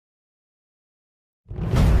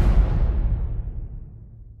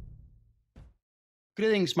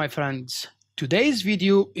Greetings, my friends. Today's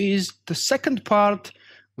video is the second part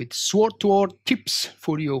with SWTOR tips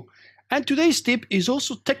for you. And today's tip is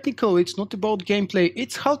also technical. It's not about gameplay.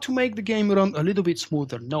 It's how to make the game run a little bit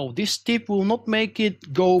smoother. No, this tip will not make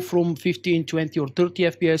it go from 15, 20 or 30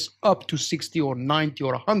 FPS up to 60 or 90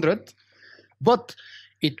 or 100. But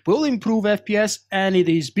it will improve FPS, and it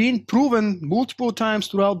is being proven multiple times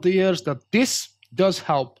throughout the years that this does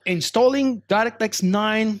help. Installing DirectX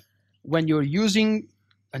 9 when you're using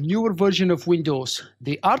a newer version of Windows.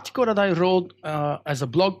 The article that I wrote as a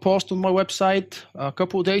blog post on my website a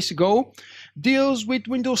couple of days ago deals with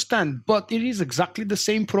Windows 10, but it is exactly the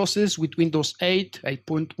same process with Windows 8,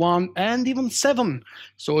 8.1, and even 7.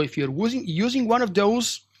 So if you're using one of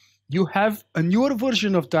those, you have a newer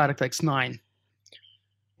version of DirectX 9.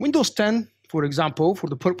 Windows 10, for example, for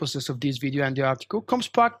the purposes of this video and the article, comes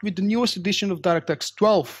packed with the newest edition of DirectX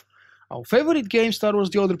 12. Our favorite game, Star Wars: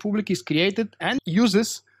 The Old Republic, is created and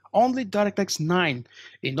uses only DirectX 9.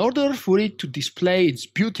 In order for it to display its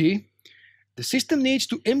beauty, the system needs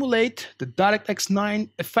to emulate the DirectX 9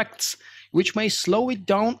 effects, which may slow it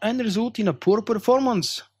down and result in a poor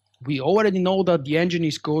performance. We already know that the engine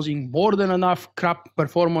is causing more than enough crap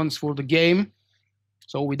performance for the game,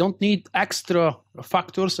 so we don't need extra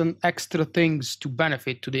factors and extra things to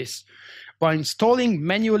benefit to this. By installing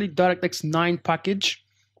manually DirectX 9 package,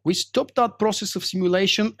 we stop that process of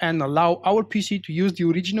simulation and allow our PC to use the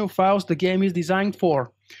original files the game is designed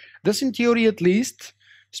for. Thus, in theory at least,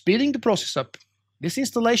 speeding the process up. This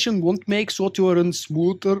installation won't make SWTOR run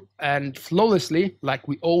smoother and flawlessly like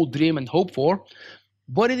we all dream and hope for,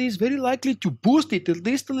 but it is very likely to boost it at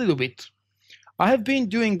least a little bit. I have been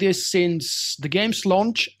doing this since the game's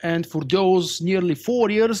launch, and for those nearly 4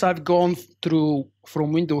 years I've gone through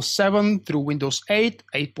from Windows 7 through Windows 8,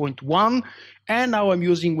 8.1, and now I'm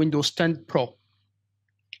using Windows 10 Pro.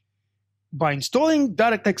 By installing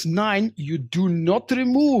DirectX 9, you do not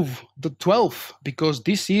remove the 12, because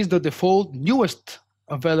this is the default newest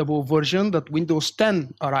available version that Windows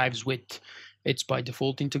 10 arrives with. It's by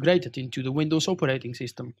default integrated into the Windows operating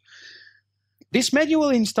system. This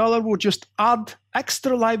manual installer will just add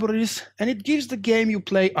extra libraries, and it gives the game you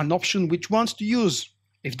play an option which ones to use.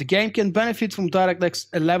 If the game can benefit from DirectX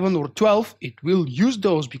 11 or 12, it will use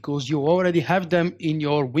those because you already have them in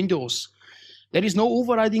your Windows. There is no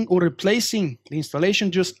overriding or replacing. The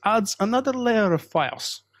installation just adds another layer of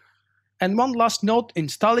files. And one last note,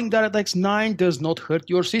 installing DirectX 9 does not hurt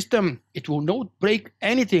your system. It will not break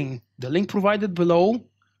anything. The link provided below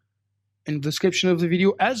in the description of the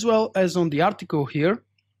video, as well as on the article here,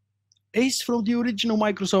 is from the original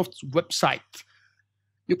Microsoft's website.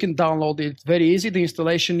 You can download it very easy. The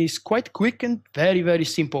installation is quite quick and very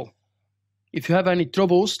simple. If you have any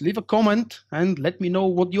troubles, leave a comment and let me know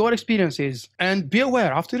what your experience is. And be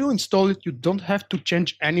aware, after you install it, you don't have to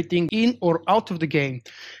change anything in or out of the game.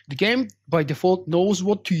 The game by default knows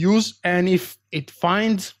what to use, and if it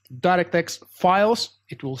finds DirectX files,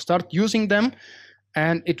 it will start using them,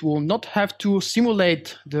 and it will not have to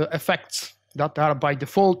simulate the effects that are by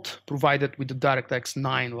default provided with the DirectX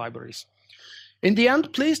 9 libraries. In the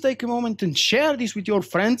end, please take a moment and share this with your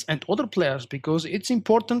friends and other players, because it's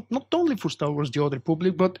important not only for Star Wars: The Old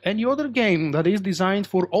Republic, but any other game that is designed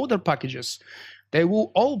for older packages. They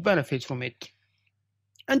will all benefit from it.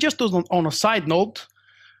 And just on a side note,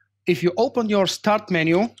 if you open your start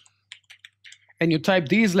menu and you type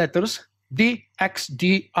these letters,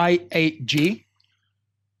 DXDIAG,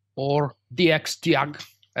 or DXDIAG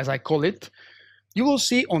as I call it, you will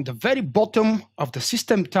see on the very bottom of the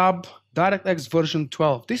system tab DirectX version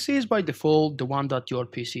 12. This is by default the one that your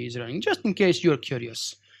PC is running, just in case you're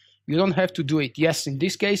curious. You don't have to do it. Yes, in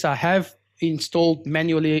this case I have installed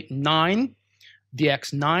manually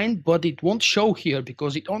DX9, but it won't show here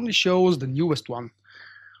because it only shows the newest one.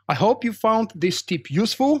 I hope you found this tip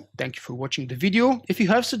useful. Thank you for watching the video. If you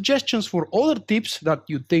have suggestions for other tips that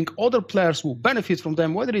you think other players will benefit from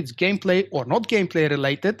them, whether it's gameplay or not gameplay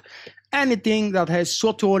related, anything that has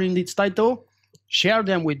SWTOR in its title, share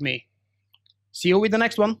them with me. See you with the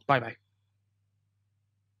next one. Bye bye.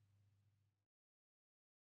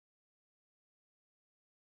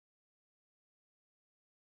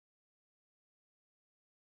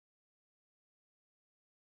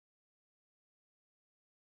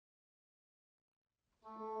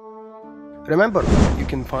 Remember, you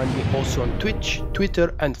can find me also on Twitch,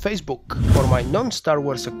 Twitter and Facebook. For my non-Star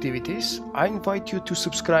Wars activities, I invite you to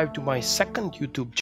subscribe to my second YouTube channel.